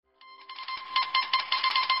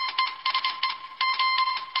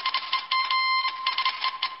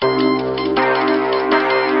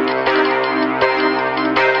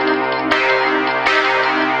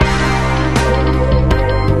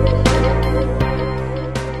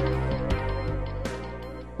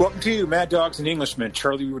Welcome to Mad Dogs and Englishmen.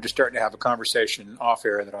 Charlie, we were just starting to have a conversation off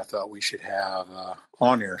air that I thought we should have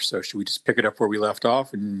on air. So should we just pick it up where we left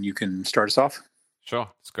off and you can start us off? Sure,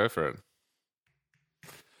 let's go for it.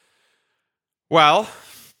 Well,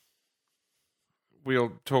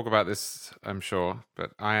 we'll talk about this, I'm sure,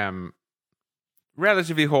 but I am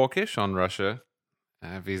relatively hawkish on Russia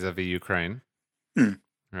vis-a-vis Ukraine.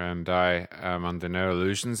 And I am under no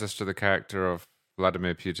illusions as to the character of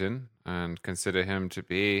Vladimir Putin and consider him to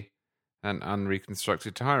be an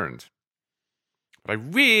unreconstructed tyrant. But I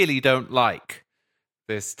really don't like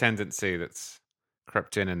this tendency that's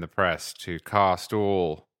crept in the press to cast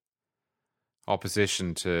all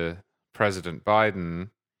opposition to President Biden,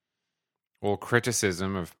 all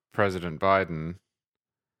criticism of President Biden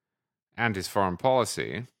and his foreign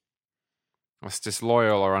policy as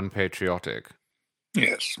disloyal or unpatriotic.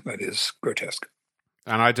 Yes, that is grotesque.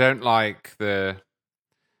 And I don't like the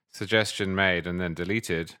suggestion made and then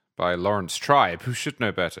deleted by Lawrence Tribe, who should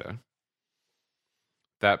know better,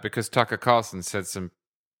 that because Tucker Carlson said some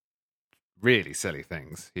really silly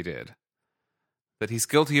things, he did, that he's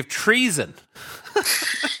guilty of treason,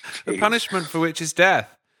 the punishment for which is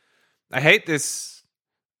death. I hate this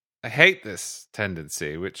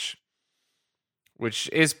tendency, which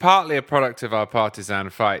is partly a product of our partisan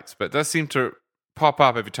fights, but does seem to pop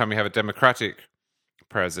up every time we have a Democratic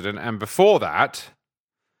president, and before that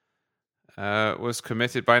was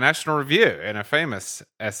committed by National Review in a famous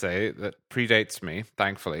essay that predates me,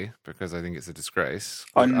 thankfully, because I think it's a disgrace.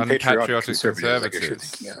 Unpatriotic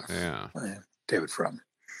conservatives. Yeah. David Frum.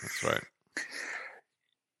 That's right.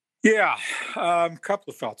 Yeah, a couple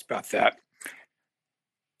of thoughts about that.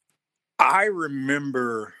 I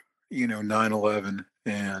remember, 9/11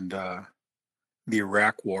 and the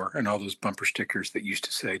Iraq War and all those bumper stickers that used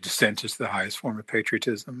to say dissent is the highest form of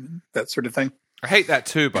patriotism and that sort of thing. I hate that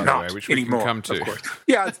too, by the way, which we can come to. Of course.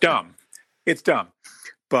 Yeah, it's dumb. It's dumb.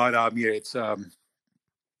 But it's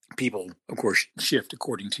people, of course, shift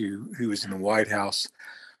according to who is in the White House.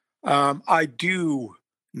 I do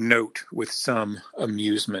note with some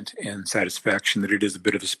amusement and satisfaction that it is a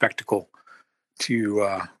bit of a spectacle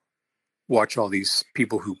to watch all these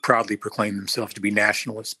people who proudly proclaim themselves to be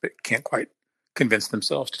nationalists but can't quite convince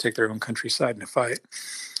themselves to take their own country's side in a fight.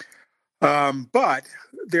 But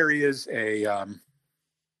there is a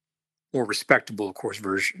more respectable, of course,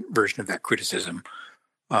 version of that criticism,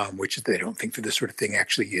 which is they don't think that this sort of thing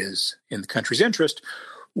actually is in the country's interest,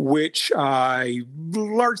 which I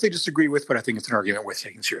largely disagree with, but I think it's an argument worth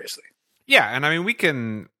taking seriously. Yeah, and I mean, we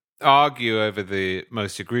can argue over the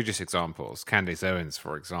most egregious examples, Candace Owens,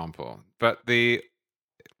 for example, but the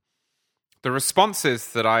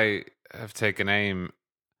responses that I have taken aim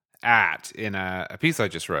at in a piece I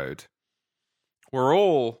just wrote were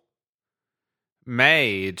all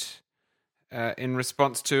made in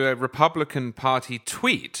response to a Republican Party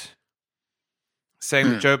tweet saying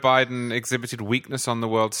that Joe Biden exhibited weakness on the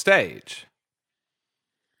world stage.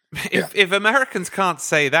 If Americans can't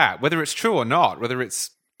say that, whether it's true or not, whether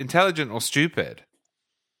it's intelligent or stupid,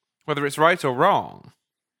 whether it's right or wrong,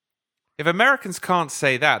 if Americans can't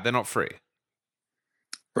say that, they're not free.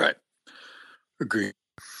 Right. Agreed.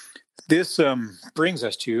 This brings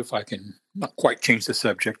us to, if I can not quite change the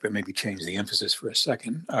subject, but maybe change the emphasis for a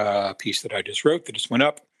second, a piece that I just wrote that just went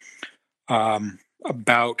up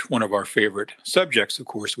about one of our favorite subjects, of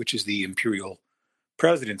course, which is the imperial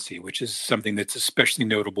presidency, which is something that's especially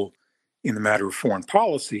notable in the matter of foreign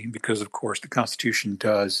policy because, of course, the Constitution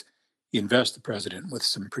does invest the president with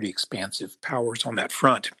some pretty expansive powers on that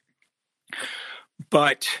front.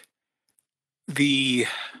 But the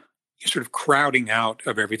sort of crowding out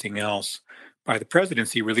of everything else by the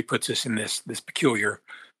presidency really puts us in this peculiar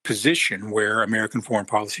position where American foreign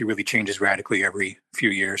policy really changes radically every few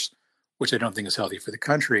years, which I don't think is healthy for the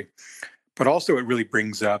country. But also it really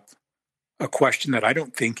brings up a question that I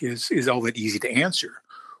don't think is all that easy to answer,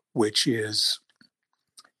 which is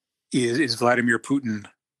Vladimir Putin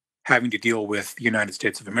having to deal with the United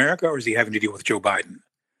States of America, or is he having to deal with Joe Biden?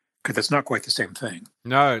 Because that's not quite the same thing.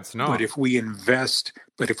 No, it's not. But if we invest,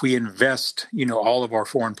 all of our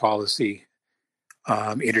foreign policy,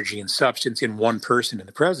 energy and substance in one person, in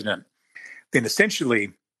the president, then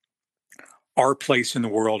essentially our place in the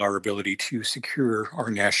world, our ability to secure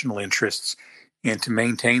our national interests and to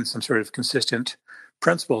maintain some sort of consistent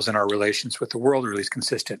principles in our relations with the world, or at least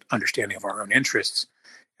consistent understanding of our own interests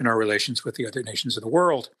in our relations with the other nations of the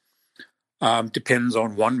world, depends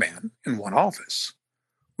on one man in one office,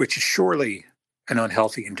 which is surely an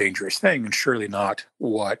unhealthy and dangerous thing, and surely not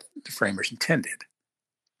what the framers intended.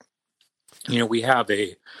 We have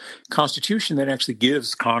a constitution that actually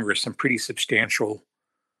gives Congress some pretty substantial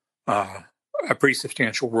a pretty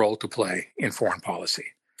substantial role to play in foreign policy.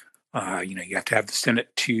 You have to have the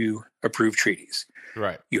Senate to approve treaties.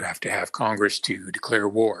 Right. You have to have Congress to declare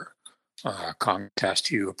war. Congress has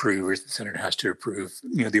to approve, or the Senate has to approve,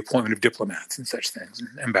 the appointment of diplomats and such things, and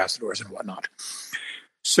ambassadors and whatnot.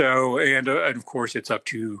 So, and of course, it's up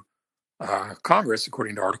to Congress,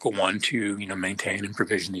 according to Article 1, to maintain and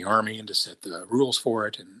provision the army and to set the rules for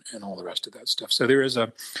it and all the rest of that stuff. So there is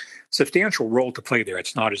a substantial role to play there.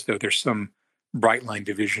 It's not as though there's some bright line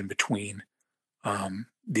division between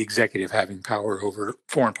the executive having power over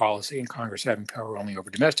foreign policy and Congress having power only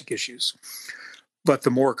over domestic issues. But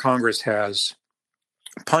the more Congress has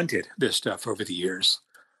punted this stuff over the years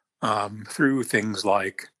through things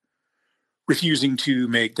like refusing to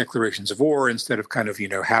make declarations of war instead of kind of,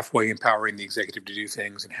 halfway empowering the executive to do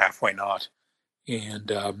things and halfway not.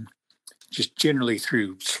 And just generally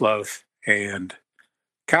through sloth and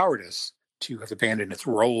cowardice to have abandoned its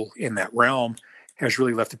role in that realm has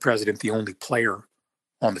really left the president the only player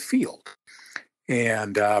on the field.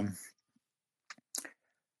 And,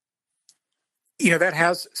 that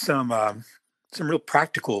has some real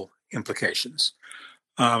practical implications.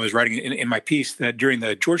 I was writing in my piece that during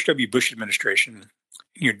the George W. Bush administration,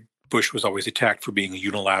 Bush was always attacked for being a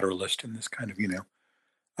unilateralist and this kind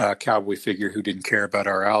of, cowboy figure who didn't care about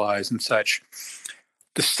our allies and such.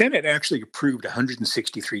 The Senate actually approved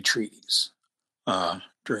 163 treaties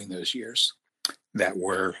during those years that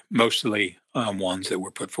were mostly ones that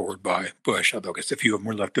were put forward by Bush, although I guess a few of them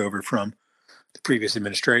were left over from the previous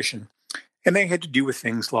administration. And they had to do with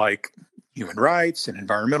things like human rights and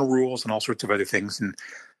environmental rules and all sorts of other things. And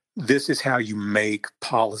this is how you make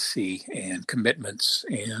policy and commitments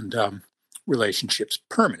and relationships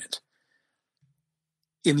permanent.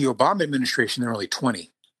 In the Obama administration, there were only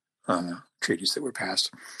 20 treaties that were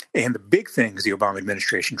passed. And the big things the Obama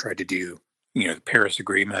administration tried to do, the Paris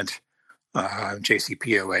Agreement,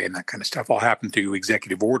 JCPOA and that kind of stuff all happened through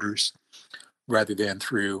executive orders rather than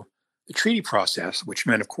through the treaty process, which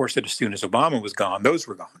meant, of course, that as soon as Obama was gone, those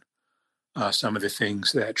were gone. Some of the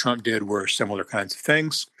things that Trump did were similar kinds of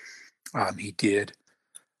things. He did.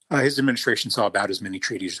 His administration saw about as many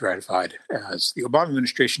treaties ratified as the Obama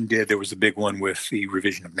administration did. There was a big one with the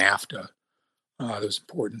revision of NAFTA. That was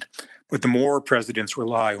important. But the more presidents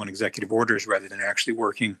rely on executive orders rather than actually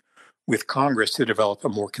working with Congress to develop a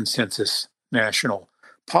more consensus national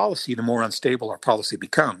policy, the more unstable our policy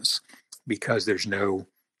becomes because there's no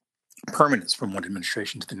permanence from one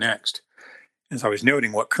administration to the next. As I was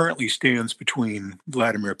noting, what currently stands between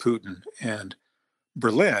Vladimir Putin and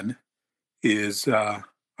Berlin is a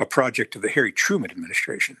project of the Harry Truman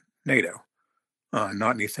administration, NATO,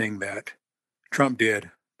 not anything that Trump did,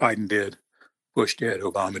 Biden did, Bush did,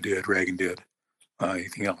 Obama did, Reagan did,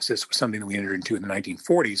 anything else. This was something that we entered into in the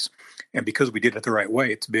 1940s. And because we did it the right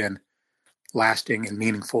way, it's been lasting and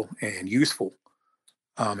meaningful and useful,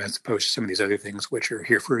 as opposed to some of these other things which are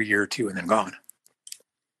here for a year or two and then gone.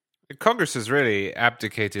 Congress has really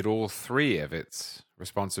abdicated all three of its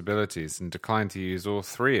responsibilities and declined to use all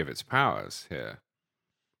three of its powers here.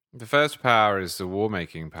 The first power is the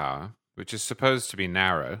war-making power, which is supposed to be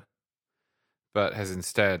narrow, but has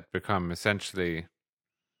instead become essentially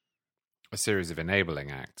a series of enabling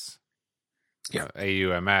acts.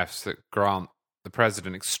 AUMFs that grant the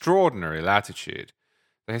president extraordinary latitude.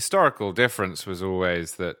 The historical difference was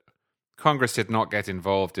always that Congress did not get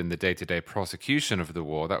involved in the day-to-day prosecution of the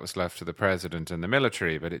war. That was left to the president and the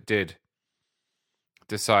military, but it did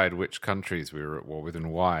decide which countries we were at war with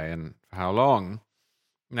and why and for how long.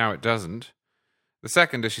 Now it doesn't. The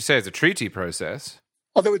second, as you say, is a treaty process.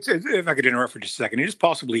 Although, if I could interrupt for just a second, it is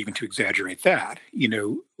possible even to exaggerate that.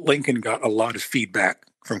 Lincoln got a lot of feedback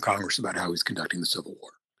from Congress about how he's conducting the Civil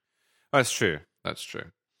War. That's true. That's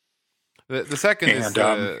true. The second is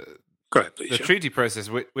go ahead, please, the treaty process,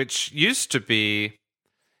 which used to be,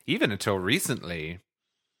 even until recently,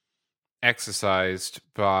 exercised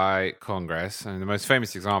by Congress. And the most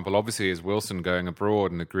famous example, obviously, is Wilson going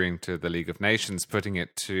abroad and agreeing to the League of Nations, putting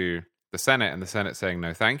it to the Senate, and the Senate saying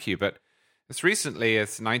no thank you. But as recently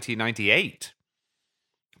as 1998,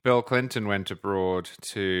 Bill Clinton went abroad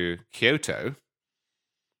to Kyoto,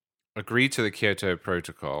 agreed to the Kyoto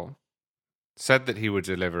Protocol, said that he would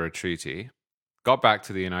deliver a treaty, got back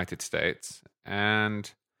to the United States,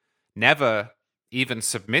 and never even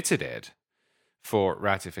submitted it for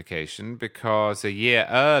ratification because a year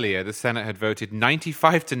earlier the Senate had voted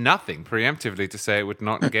 95-0 preemptively to say it would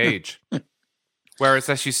not engage. Whereas,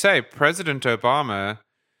 as you say, President Obama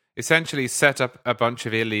essentially set up a bunch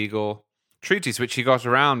of illegal treaties, which he got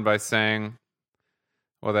around by saying,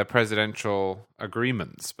 well, they're presidential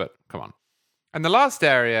agreements, but come on. And the last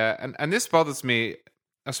area, and this bothers me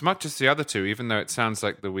as much as the other two, even though it sounds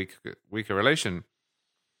like the weaker relation,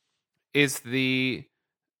 is the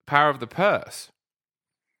power of the purse.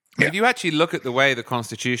 Yeah. If you actually look at the way the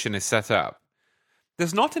Constitution is set up,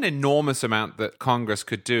 there's not an enormous amount that Congress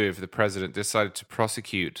could do if the president decided to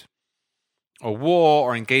prosecute a war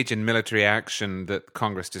or engage in military action that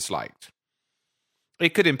Congress disliked.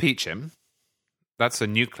 It could impeach him. That's a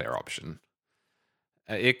nuclear option.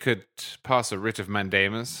 It could pass a writ of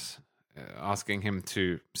mandamus, asking him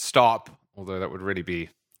to stop, although that would really be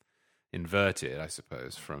inverted, I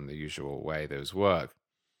suppose, from the usual way those work.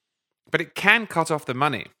 But it can cut off the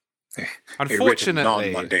money. Unfortunately, a writ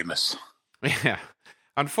of non-mandamus. Yeah.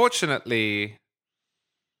 Unfortunately,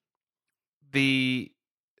 the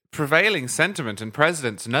prevailing sentiment, and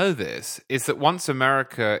presidents know this, is that once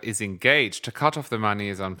America is engaged, to cut off the money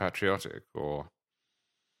is unpatriotic or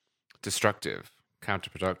destructive,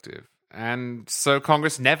 counterproductive. And so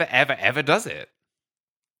Congress never, ever, ever does it.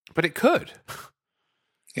 But it could.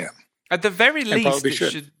 Yeah. At the very least, it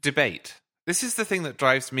should. should debate. This is the thing that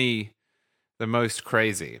drives me the most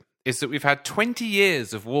crazy, is that we've had 20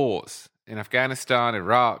 years of wars in Afghanistan,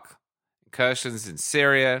 Iraq, incursions in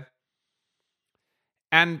Syria,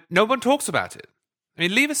 and no one talks about it. I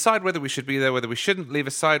mean, leave aside whether we should be there, whether we shouldn't, leave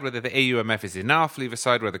aside whether the AUMF is enough, leave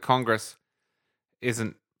aside whether Congress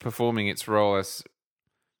isn't performing its role as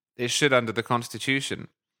it should under the Constitution.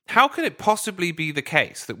 How could it possibly be the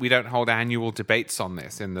case that we don't hold annual debates on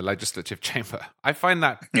this in the legislative chamber? I find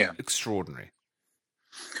that extraordinary.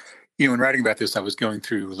 In writing about this, I was going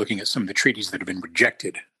through looking at some of the treaties that have been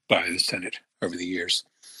rejected by the Senate over the years.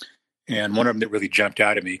 And one of them that really jumped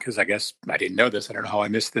out at me, because I guess I didn't know this, I don't know how I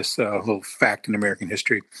missed this little fact in American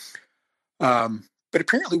history. But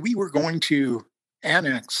apparently we were going to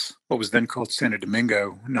annex what was then called Santo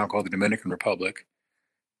Domingo, now called the Dominican Republic,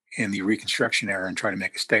 in the Reconstruction era and try to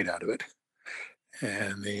make a state out of it.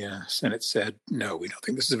 And the Senate said, no, we don't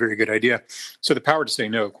think this is a very good idea. So the power to say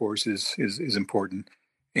no, of course, is important,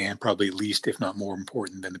 and probably least, if not more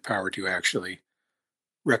important than the power to actually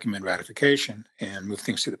recommend ratification and move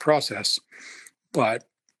things through the process. But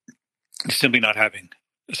simply not having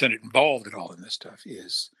the Senate involved at all in this stuff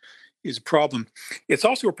is a problem. It's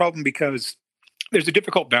also a problem because there's a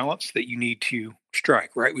difficult balance that you need to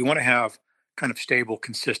strike, right? We want to have kind of stable,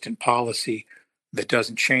 consistent policy that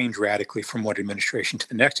doesn't change radically from one administration to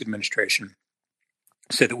the next administration,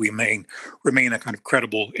 so that we remain a kind of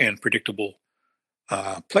credible and predictable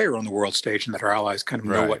player on the world stage, and that our allies kind of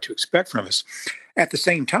know what to expect from us. At the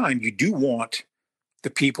same time, you do want the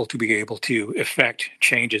people to be able to effect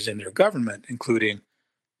changes in their government, including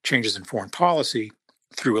changes in foreign policy,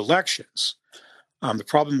 through elections. The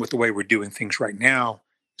problem with the way we're doing things right now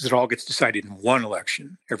is it all gets decided in one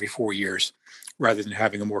election every 4 years, rather than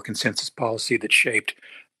having a more consensus policy that's shaped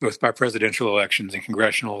both by presidential elections and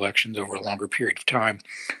congressional elections over a longer period of time,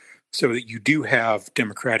 so that you do have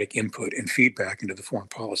democratic input and feedback into the foreign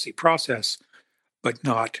policy process, but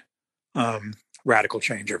not radical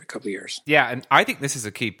change every couple of years. Yeah, and I think this is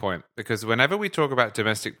a key point, because whenever we talk about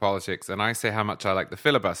domestic politics, and I say how much I like the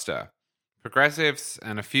filibuster, progressives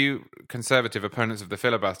and a few conservative opponents of the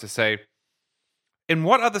filibuster say, in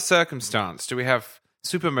what other circumstance do we have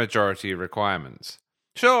supermajority requirements?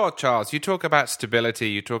 Sure, Charles, you talk about stability,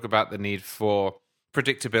 you talk about the need for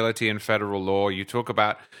predictability in federal law, you talk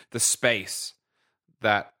about the space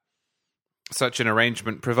that such an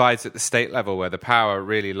arrangement provides at the state level where the power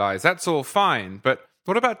really lies. That's all fine, but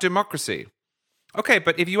what about democracy? Okay,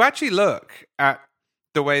 but if you actually look at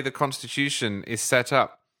the way the Constitution is set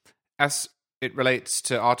up as it relates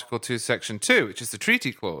to Article 2, Section 2, which is the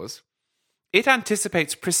treaty clause, it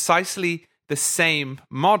anticipates precisely the same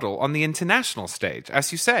model on the international stage.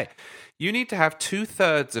 As you say, you need to have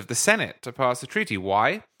 2/3 of the Senate to pass a treaty.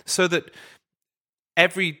 Why? So that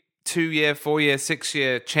every 2-year, 4-year,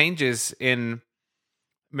 6-year changes in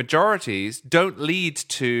majorities don't lead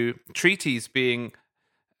to treaties being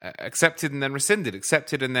accepted and then rescinded,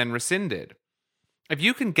 accepted and then rescinded. If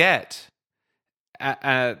you can get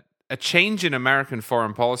a change in American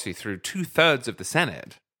foreign policy through 2/3 of the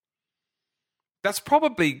Senate, that's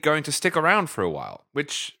probably going to stick around for a while,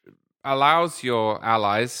 which allows your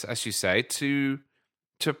allies, as you say, to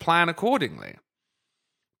plan accordingly.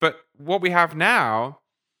 But what we have now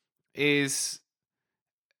is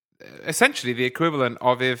essentially the equivalent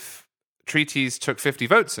of if treaties took 50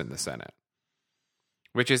 votes in the Senate,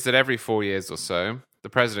 which is that every 4 years or so, the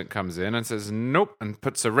president comes in and says, nope, and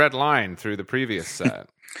puts a red line through the previous set.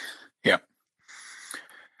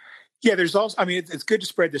 Yeah, there's also, it's good to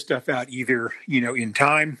spread this stuff out either, in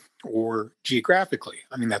time or geographically.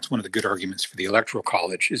 That's one of the good arguments for the Electoral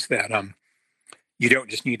College, is that you don't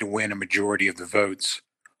just need to win a majority of the votes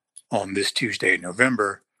on this Tuesday in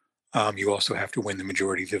November, you also have to win the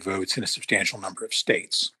majority of the votes in a substantial number of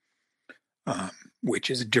states, which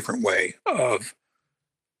is a different way of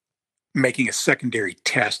making a secondary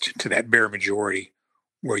test to that bare majority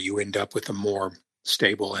where you end up with a more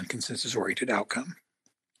stable and consensus-oriented outcome.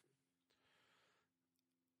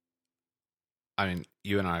 I mean,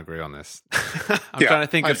 you and I agree on this. I'm trying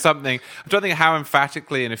to think of something. I'm trying to think of how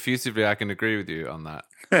emphatically and effusively I can agree with you on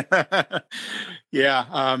that.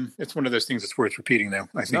 Yeah, it's one of those things that's worth repeating, though.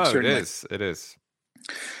 I think no, certainly. It is.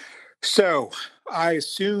 So I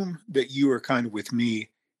assume that you are kind of with me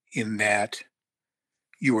in that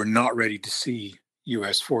you are not ready to see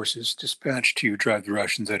U.S. forces dispatched to drive the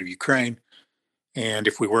Russians out of Ukraine. And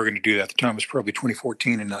if we were going to do that, the time was probably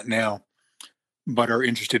 2014 and not now, but are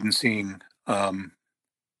interested in seeing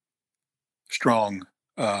strong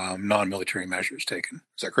non-military measures taken.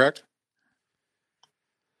 Is that correct?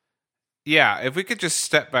 Yeah, if we could just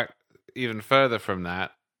step back even further from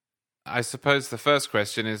that, I suppose the first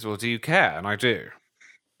question is, well, do you care? And I do.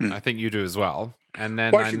 I think you do as well. And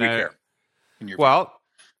then Why should we care? Well,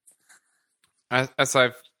 as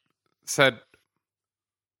I've said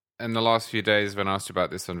in the last few days when asked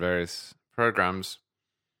about this on various programs,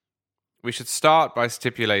 we should start by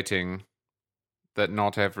stipulating that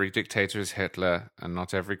not every dictator is Hitler and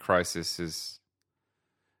not every crisis is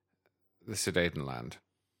the Sudetenland.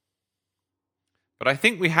 But I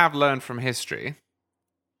think we have learned from history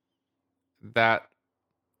that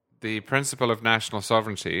the principle of national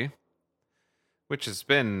sovereignty, which has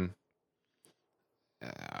been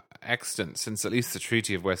extant since at least the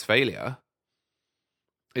Treaty of Westphalia,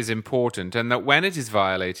 is important, and that when it is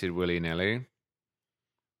violated willy-nilly,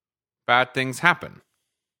 bad things happen.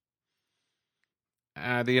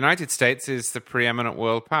 The United States is the preeminent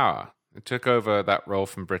world power. It took over that role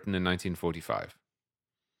from Britain in 1945.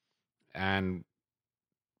 And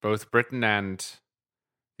both Britain and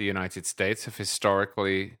the United States have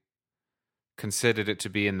historically considered it to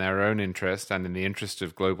be in their own interest and in the interest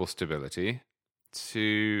of global stability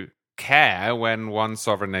to care when one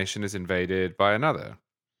sovereign nation is invaded by another.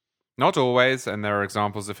 Not always, and there are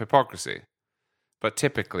examples of hypocrisy, but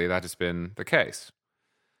typically that has been the case.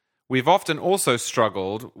 We've often also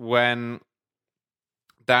struggled when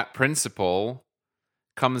that principle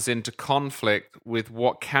comes into conflict with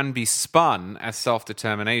what can be spun as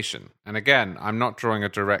self-determination. And again, I'm not drawing a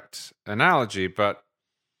direct analogy, but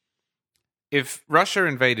if Russia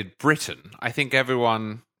invaded Britain, I think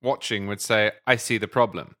everyone watching would say, I see the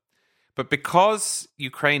problem. But because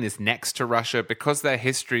Ukraine is next to Russia, because their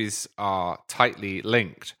histories are tightly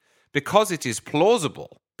linked, because it is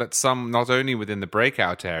plausible that some, not only within the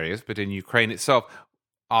breakout areas, but in Ukraine itself,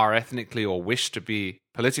 are ethnically or wish to be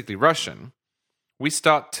politically Russian, we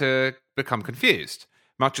start to become confused,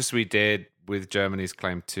 much as we did with Germany's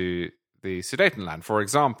claim to the Sudetenland, for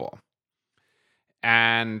example.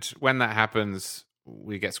 And when that happens,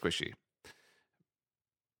 we get squishy.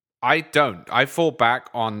 I don't. I fall back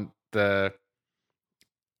on the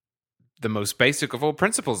most basic of all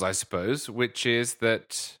principles, I suppose, which is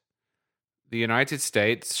that the United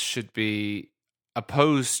States should be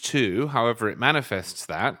opposed to, however it manifests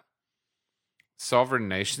that, sovereign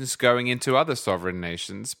nations going into other sovereign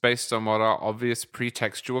nations based on what are obvious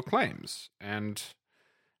pretextual claims. And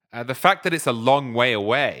the fact that it's a long way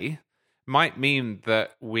away might mean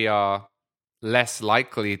that we are less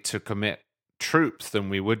likely to commit troops than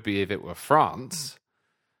we would be if it were France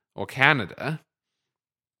or Canada.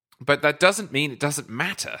 But that doesn't mean it doesn't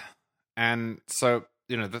matter. And so,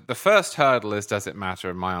 the first hurdle is, does it matter?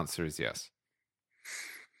 And my answer is yes.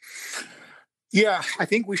 Yeah, I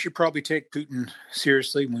think we should probably take Putin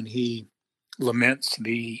seriously when he laments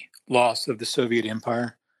the loss of the Soviet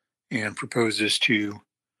Empire and proposes to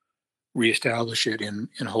reestablish it in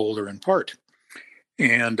whole or in part.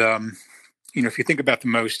 And, if you think about the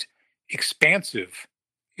most expansive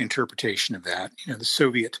interpretation of that, the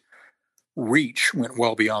Soviet reach went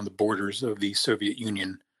well beyond the borders of the Soviet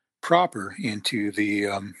Union proper into the,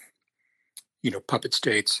 puppet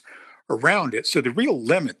states around it. So the real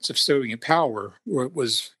limits of Soviet power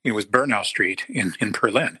was Bernau Street in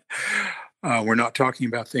Berlin. We're not talking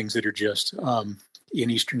about things that are just in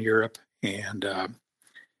Eastern Europe and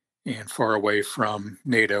far away from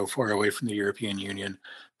NATO, far away from the European Union,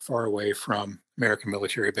 far away from American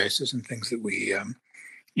military bases and things that we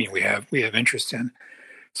have interest in.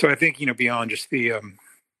 So I think beyond just the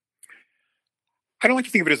I don't like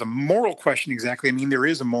to think of it as a moral question exactly. I mean, there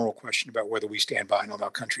is a moral question about whether we stand by and allow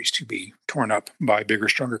countries to be torn up by bigger,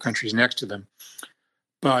 stronger countries next to them.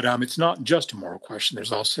 But it's not just a moral question.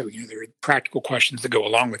 There's also, there are practical questions that go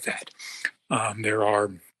along with that. There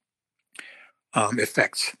are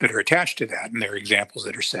effects that are attached to that. And there are examples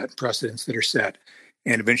that are set, precedents that are set.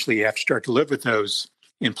 And eventually you have to start to live with those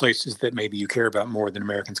in places that maybe you care about more than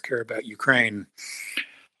Americans care about Ukraine.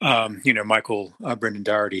 Michael Brendan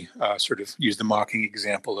Dougherty sort of used the mocking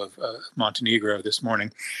example of Montenegro this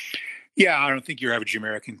morning. Yeah, I don't think your average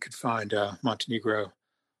American could find Montenegro,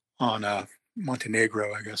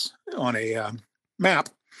 I guess, on a map.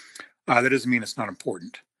 That doesn't mean it's not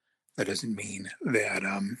important. That doesn't mean that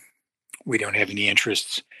we don't have any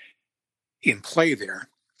interests in play there.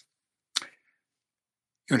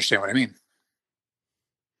 You understand what I mean?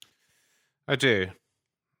 I do.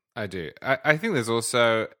 I think there's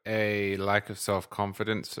also a lack of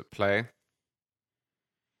self-confidence at play.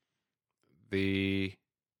 The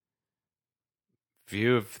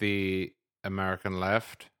view of the American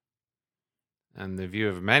left and the view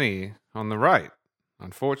of many on the right,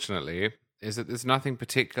 unfortunately, is that there's nothing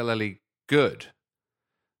particularly good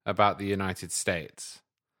about the United States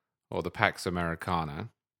or the Pax Americana,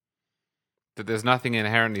 that there's nothing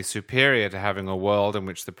inherently superior to having a world in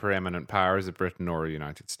which the preeminent power is a Britain or a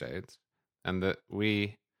United States, and that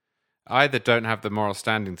we either don't have the moral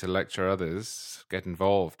standing to lecture others, get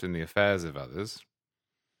involved in the affairs of others,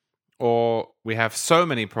 or we have so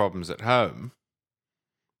many problems at home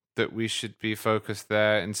that we should be focused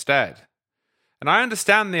there instead. And I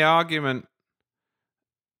understand the argument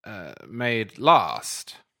made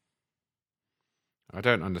last. I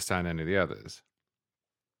don't understand any of the others.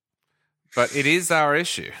 But it is our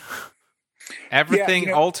issue.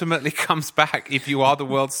 Everything ultimately comes back, if you are the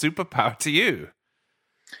world's superpower, to you.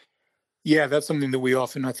 Yeah, that's something that we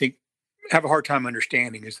often, I think, have a hard time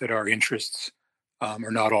understanding, is that our interests are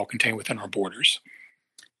not all contained within our borders.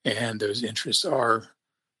 And those interests are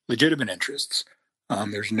legitimate interests.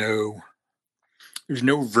 There's no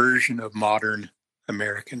version of modern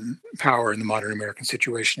American power in the modern American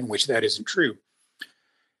situation in which that isn't true.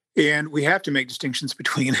 And we have to make distinctions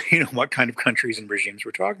between, what kind of countries and regimes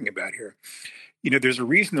we're talking about here. There's a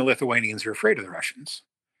reason the Lithuanians are afraid of the Russians.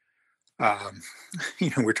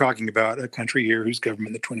 We're talking about a country here whose government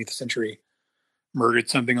in the 20th century murdered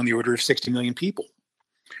something on the order of 60 million people.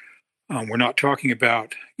 We're not talking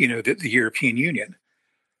about, the European Union.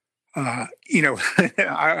 I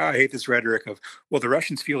hate this rhetoric of, well, the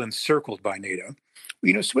Russians feel encircled by NATO.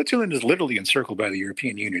 Switzerland is literally encircled by the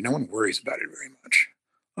European Union. No one worries about it very much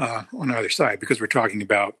on either side, because we're talking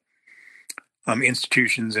about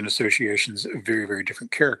institutions and associations of very, very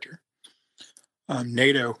different character.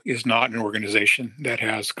 NATO is not an organization that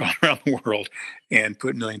has gone around the world and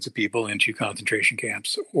put millions of people into concentration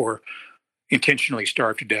camps or intentionally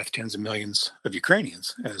starved to death tens of millions of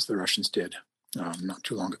Ukrainians, as the Russians did not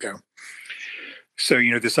too long ago. So,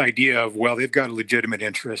 this idea of, well, they've got a legitimate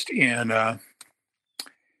interest in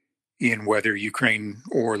whether Ukraine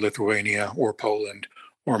or Lithuania or Poland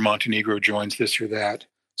or Montenegro joins this or that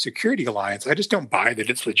security alliance, I just don't buy that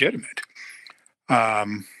it's legitimate.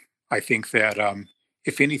 I think that,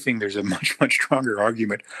 if anything, there's a much, much stronger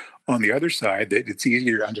argument on the other side that it's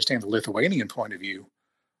easier to understand the Lithuanian point of view,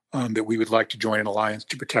 that we would like to join an alliance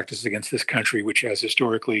to protect us against this country, which has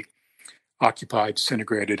historically occupied,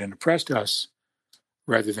 disintegrated, and oppressed us,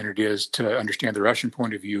 rather than it is to understand the Russian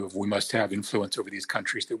point of view of we must have influence over these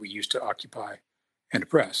countries that we used to occupy and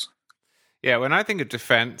oppress. Yeah, when I think of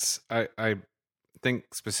defense, I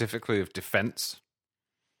think specifically of defense.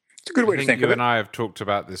 It's a good way to think of it. You and I have talked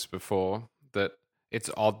about this before, that it's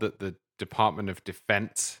odd that the Department of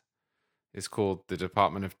Defense is called the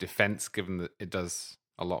Department of Defense, given that it does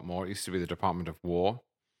a lot more. It used to be the Department of War.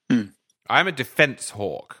 I'm a defense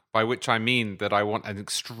hawk, by which I mean that I want an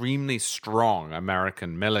extremely strong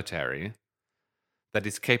American military that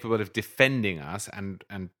is capable of defending us and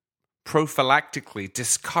prophylactically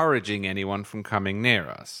discouraging anyone from coming near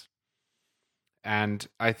us. And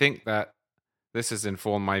I think that this has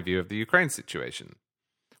informed my view of the Ukraine situation.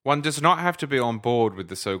 One does not have to be on board with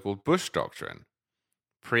the so-called Bush doctrine,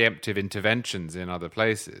 preemptive interventions in other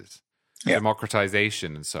places,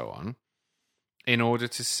 democratization and so on, in order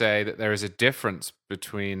to say that there is a difference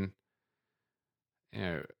between,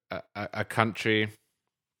 a country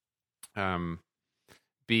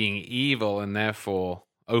being evil and therefore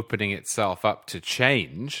opening itself up to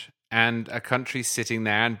change, and a country sitting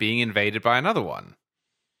there and being invaded by another one.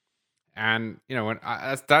 And,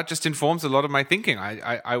 that just informs a lot of my thinking.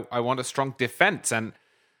 I want a strong defense. And,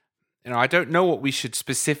 I don't know what we should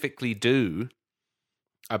specifically do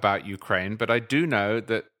about Ukraine, but I do know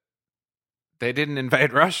that they didn't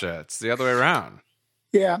invade Russia. It's the other way around.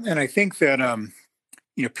 Yeah, and I think that,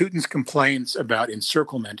 Putin's complaints about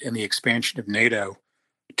encirclement and the expansion of NATO,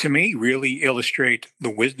 to me, really illustrate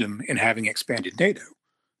the wisdom in having expanded NATO.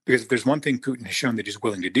 Because if there's one thing Putin has shown that he's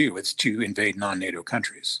willing to do, it's to invade non-NATO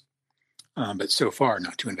countries. But so far,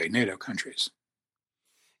 not to invade NATO countries.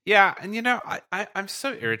 Yeah, and I'm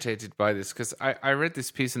so irritated by this because I read this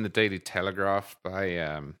piece in the Daily Telegraph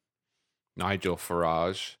by Nigel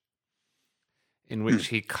Farage, in which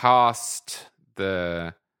he cast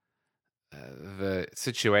the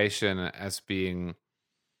situation as being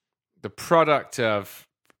the product of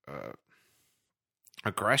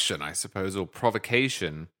aggression, I suppose, or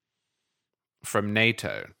provocation from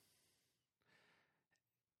NATO.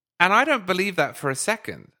 And I don't believe that for a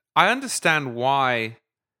second. I understand why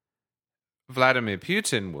Vladimir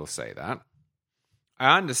Putin will say that.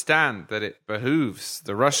 I understand that it behooves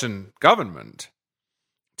the Russian government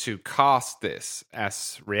to cast this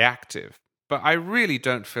as reactive, but I really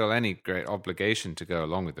don't feel any great obligation to go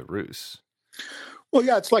along with the ruse. Well,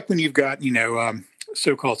 yeah, it's like when you've got,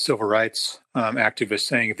 so-called civil rights activists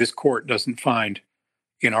saying if this court doesn't find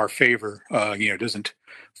in our favor, doesn't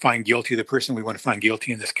find guilty the person we want to find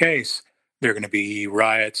guilty in this case, there are going to be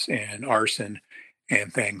riots and arson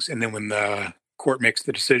and things. And then when the court makes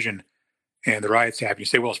the decision and the riots happen, you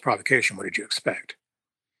say, well, it's provocation. What did you expect?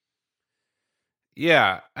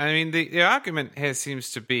 Yeah, I mean, the argument here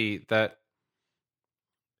seems to be that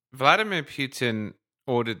Vladimir Putin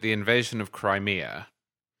ordered the invasion of Crimea.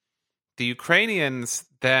 The Ukrainians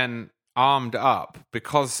then armed up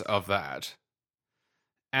because of that.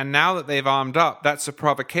 And now that they've armed up, that's a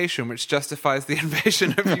provocation which justifies the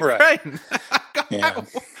invasion of Ukraine. Yeah.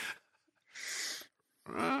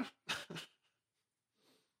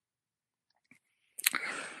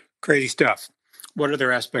 Crazy stuff. What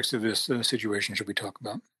other aspects of this situation should we talk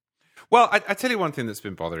about? Well, I tell you one thing that's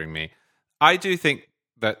been bothering me. I do think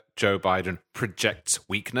that Joe Biden projects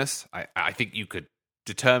weakness. I think you could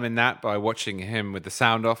determine that by watching him with the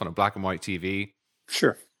sound off on a black and white TV.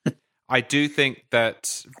 Sure. I do think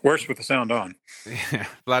that... Worse with the sound on.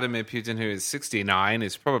 Vladimir Putin, who is 69,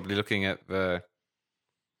 is probably looking at the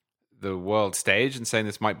world stage and saying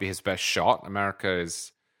this might be his best shot. America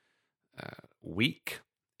is weak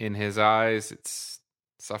in his eyes. It's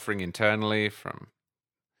suffering internally from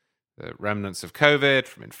the remnants of COVID,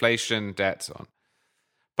 from inflation, debt, so on.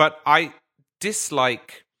 But I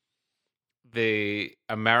dislike the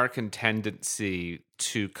American tendency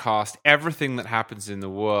to cast everything that happens in the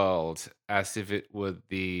world as if it were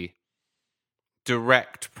the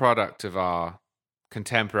direct product of our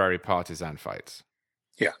contemporary partisan fights.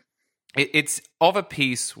 Yeah. It's of a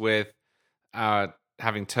piece with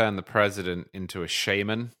having turned the president into a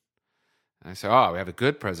shaman. And say, we have a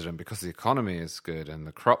good president because the economy is good and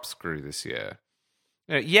the crops grew this year.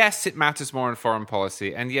 Yes, it matters more in foreign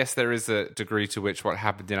policy. And yes, there is a degree to which what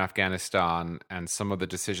happened in Afghanistan and some of the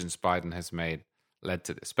decisions Biden has made led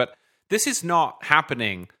to this. But this is not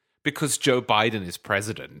happening because Joe Biden is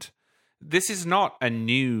president. This is not a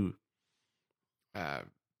new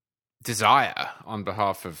desire on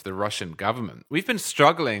behalf of the Russian government. We've been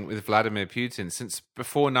struggling with Vladimir Putin since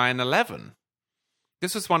before 9/11.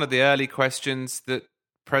 This was one of the early questions that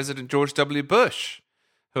President George W. Bush,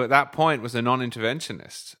 who at that point was a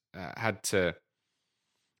non-interventionist, had to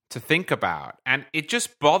think about. And it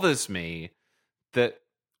just bothers me that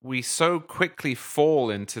we so quickly fall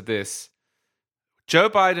into this. Joe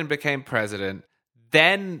Biden became president,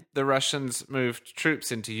 then the Russians moved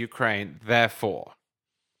troops into Ukraine, therefore.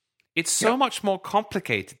 It's so much more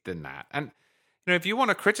complicated than that. And if you want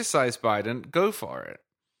to criticize Biden, go for it.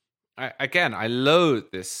 I loathe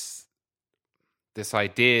this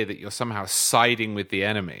idea that you're somehow siding with the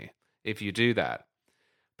enemy if you do that.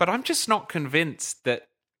 But I'm just not convinced that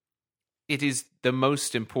it is the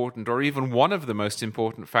most important or even one of the most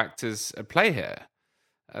important factors at play here.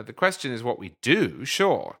 The question is what we do,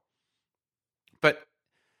 sure. But,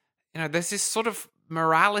 there's this sort of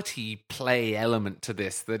morality play element to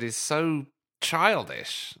this that is so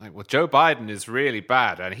childish. Like, well, Joe Biden is really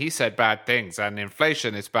bad and he said bad things and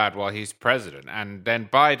inflation is bad while he's president. And then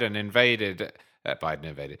Biden invaded,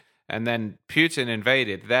 and then Putin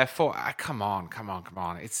invaded. Therefore, come on.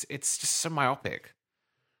 It's just so myopic.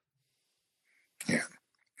 Yeah.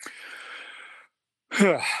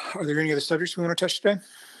 Are there any other subjects we want to touch today?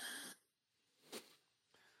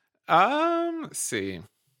 Let's see.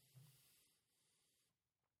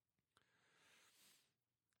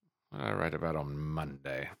 What did I write about on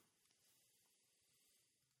Monday?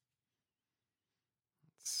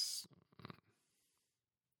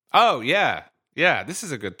 Oh, yeah. Yeah, this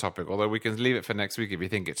is a good topic, although we can leave it for next week if you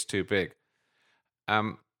think it's too big.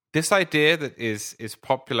 This idea that is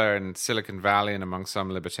popular in Silicon Valley and among some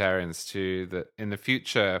libertarians too, that in the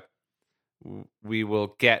future we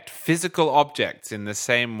will get physical objects in the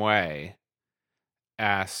same way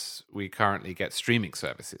as we currently get streaming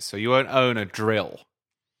services. So you won't own a drill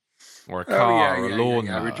or a Oh, car yeah, or a yeah, yeah, yeah. I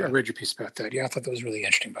lawnmower. read your piece about that. Yeah, I thought that was really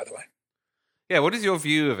interesting, by the way. Yeah, what is your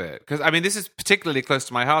view of it? Because, I mean, this is particularly close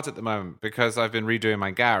to my heart at the moment because I've been redoing my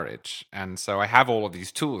garage. And so I have all of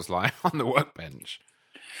these tools lying on the workbench.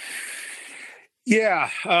 Yeah.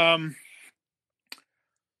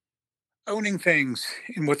 Owning things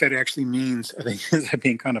and what that actually means, I think, is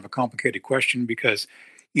being kind of a complicated question because,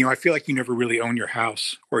 I feel like you never really own your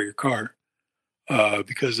house or your car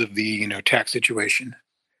because of the, tax situation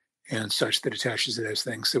and such that attaches to those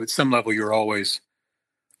things. So at some level, you're always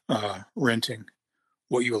renting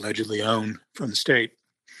what you allegedly own from the state.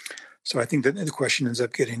 So I think that the question ends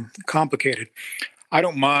up getting complicated. I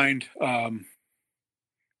don't mind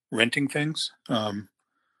renting things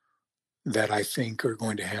that I think are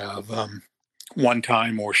going to have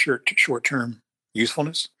one-time or short-term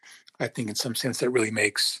usefulness. I think in some sense that really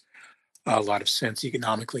makes a lot of sense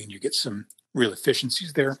economically, and you get some real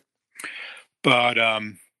efficiencies there. But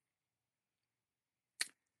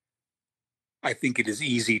I think it is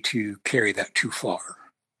easy to carry that too far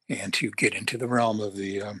and to get into the realm of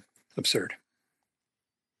the absurd.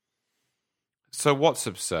 So what's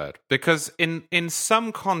absurd? Because in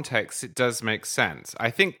some contexts, it does make sense. I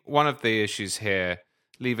think one of the issues here,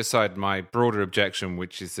 leave aside my broader objection,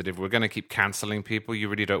 which is that if we're going to keep cancelling people, you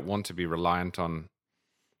really don't want to be reliant on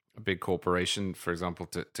a big corporation, for example,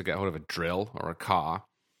 to get hold of a drill or a car.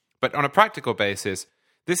 But on a practical basis,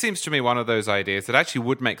 this seems to me one of those ideas that actually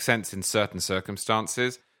would make sense in certain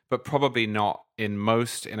circumstances, but probably not in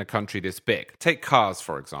most in a country this big. Take cars,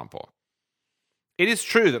 for example. It is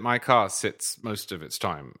true that my car sits most of its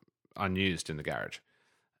time unused in the garage,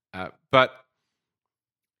 but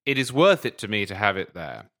it is worth it to me to have it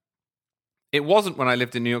there. It wasn't when I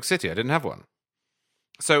lived in New York City. I didn't have one.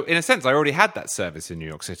 So in a sense, I already had that service in New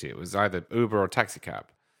York City. It was either Uber or taxi cab.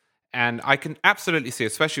 And I can absolutely see,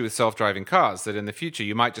 especially with self-driving cars, that in the future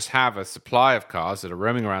you might just have a supply of cars that are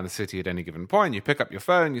roaming around the city at any given point. You pick up your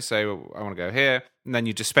phone, you say, well, I want to go here, and then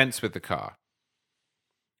you dispense with the car.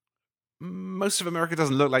 Most of America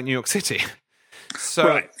doesn't look like New York City. So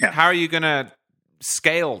Right, yeah. How are you going to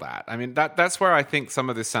scale that? I mean, that's where I think some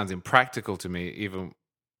of this sounds impractical to me, even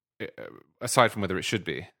aside from whether it should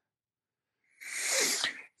be.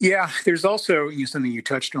 Yeah, there's also something you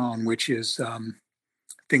touched on, which is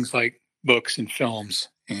things like books and films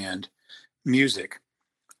and music.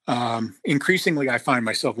 Increasingly, I find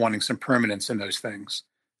myself wanting some permanence in those things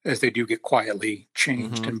as they do get quietly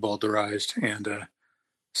changed and bowdlerized and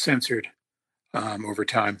censored over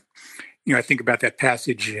time. I think about that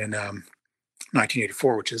passage in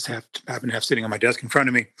 1984, which is happen to have sitting on my desk in front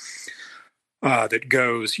of me, that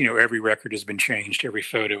goes, every record has been changed, every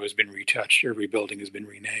photo has been retouched, every building has been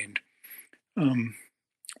renamed.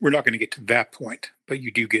 We're not going to get to that point, but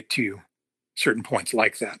you do get to certain points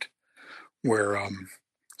like that, where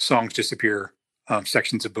songs disappear,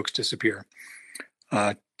 sections of books disappear,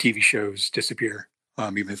 TV shows disappear,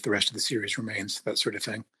 even if the rest of the series remains, that sort of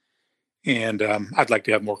thing. And I'd like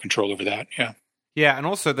to have more control over that. Yeah. Yeah, and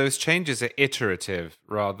also those changes are iterative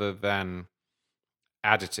rather than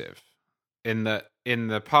additive. In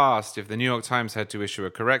the past, if the New York Times had to issue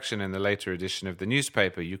a correction in the later edition of the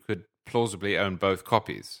newspaper, you could plausibly own both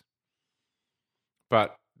copies.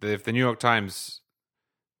 But if the New York Times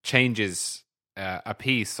changes a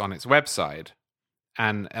piece on its website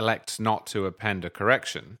and elects not to append a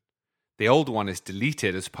correction, the old one is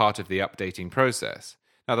deleted as part of the updating process.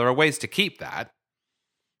 Now, there are ways to keep that.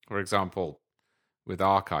 For example, with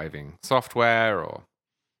archiving software or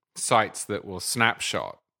sites that will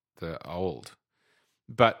snapshot the old.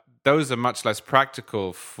 But those are much less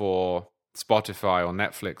practical for Spotify or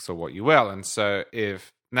Netflix or what you will. And so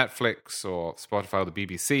if Netflix or Spotify or the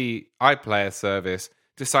BBC iPlayer service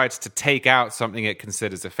decides to take out something it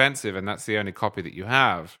considers offensive and that's the only copy that you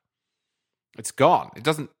have, it's gone. It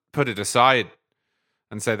doesn't put it aside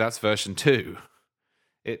and say that's version 2.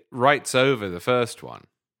 It writes over the first one.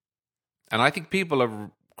 And I think people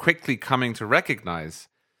are quickly coming to recognize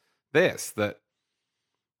this, that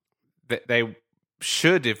they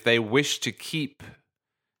should, if they wish to keep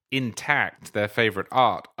intact their favorite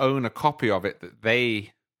art, own a copy of it that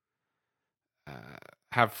they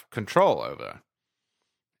have control over.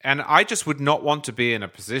 And I just would not want to be in a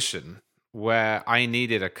position where I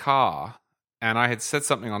needed a car and I had said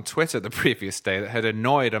something on Twitter the previous day that had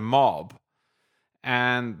annoyed a mob,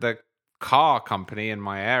 and the car company in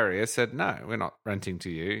my area said, no, we're not renting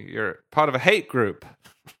to you. You're part of a hate group.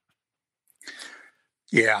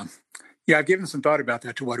 Yeah. Yeah, I've given some thought about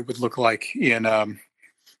that, to what it would look like in,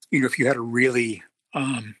 if you had a really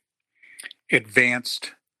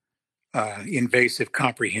advanced invasive,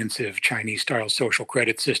 comprehensive Chinese-style social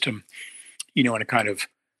credit system, in a kind of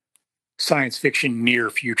science fiction near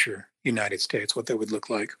future United States, what that would look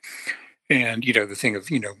like. And, the thing of,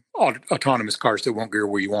 autonomous cars that won't go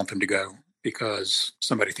where you want them to go because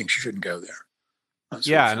somebody thinks you shouldn't go there.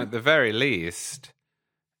 Yeah, and at the very least,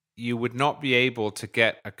 you would not be able to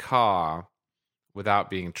get a car without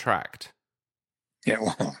being tracked. Yeah,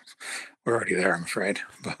 well, we're already there, I'm afraid.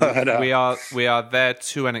 But we are there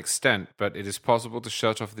to an extent, but it is possible to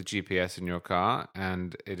shut off the GPS in your car,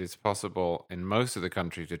 and it is possible in most of the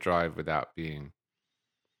country to drive without being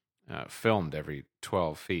filmed every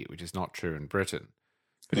 12 feet, which is not true in Britain.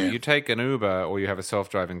 But if you take an Uber or you have a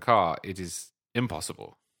self-driving car, it is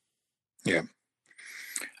impossible. Yeah.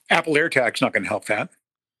 Apple AirTag's not going to help that.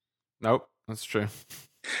 Nope, that's true.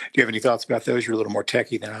 Do you have any thoughts about those? You're a little more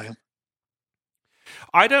techie than I am.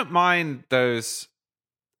 I don't mind those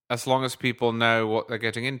as long as people know what they're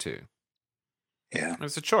getting into. Yeah.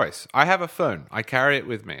 It's a choice. I have a phone. I carry it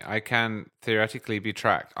with me. I can theoretically be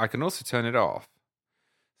tracked. I can also turn it off.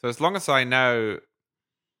 So as long as I know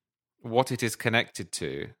what it is connected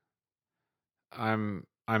to, I'm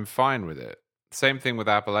fine with it. Same thing with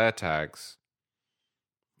Apple AirTags.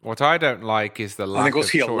 What I don't like is the lack of choice. I think we'll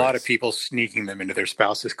see a lot of people sneaking them into their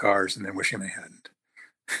spouses' cars and then wishing they hadn't.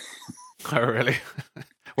 Oh, really?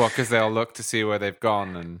 Well, because they'll look to see where they've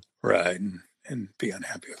gone and... Right, and be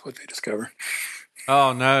unhappy with what they discover.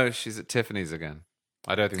 Oh, no, she's at Tiffany's again.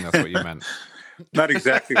 I don't think that's what you meant. Not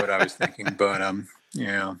exactly what I was thinking, but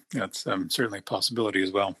yeah, that's certainly a possibility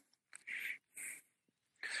as well.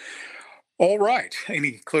 All right.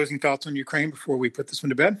 Any closing thoughts on Ukraine before we put this one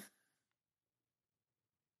to bed?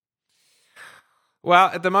 Well,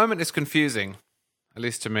 at the moment it's confusing, at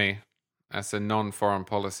least to me, as a non-foreign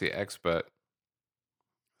policy expert.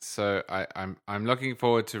 So I'm looking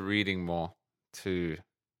forward to reading more to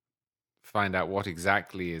find out what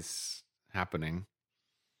exactly is happening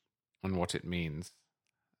and what it means.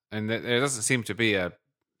 And there doesn't seem to be a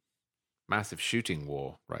massive shooting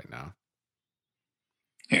war right now.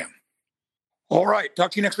 Yeah. All right.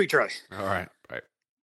 Talk to you next week, Charlie. All right.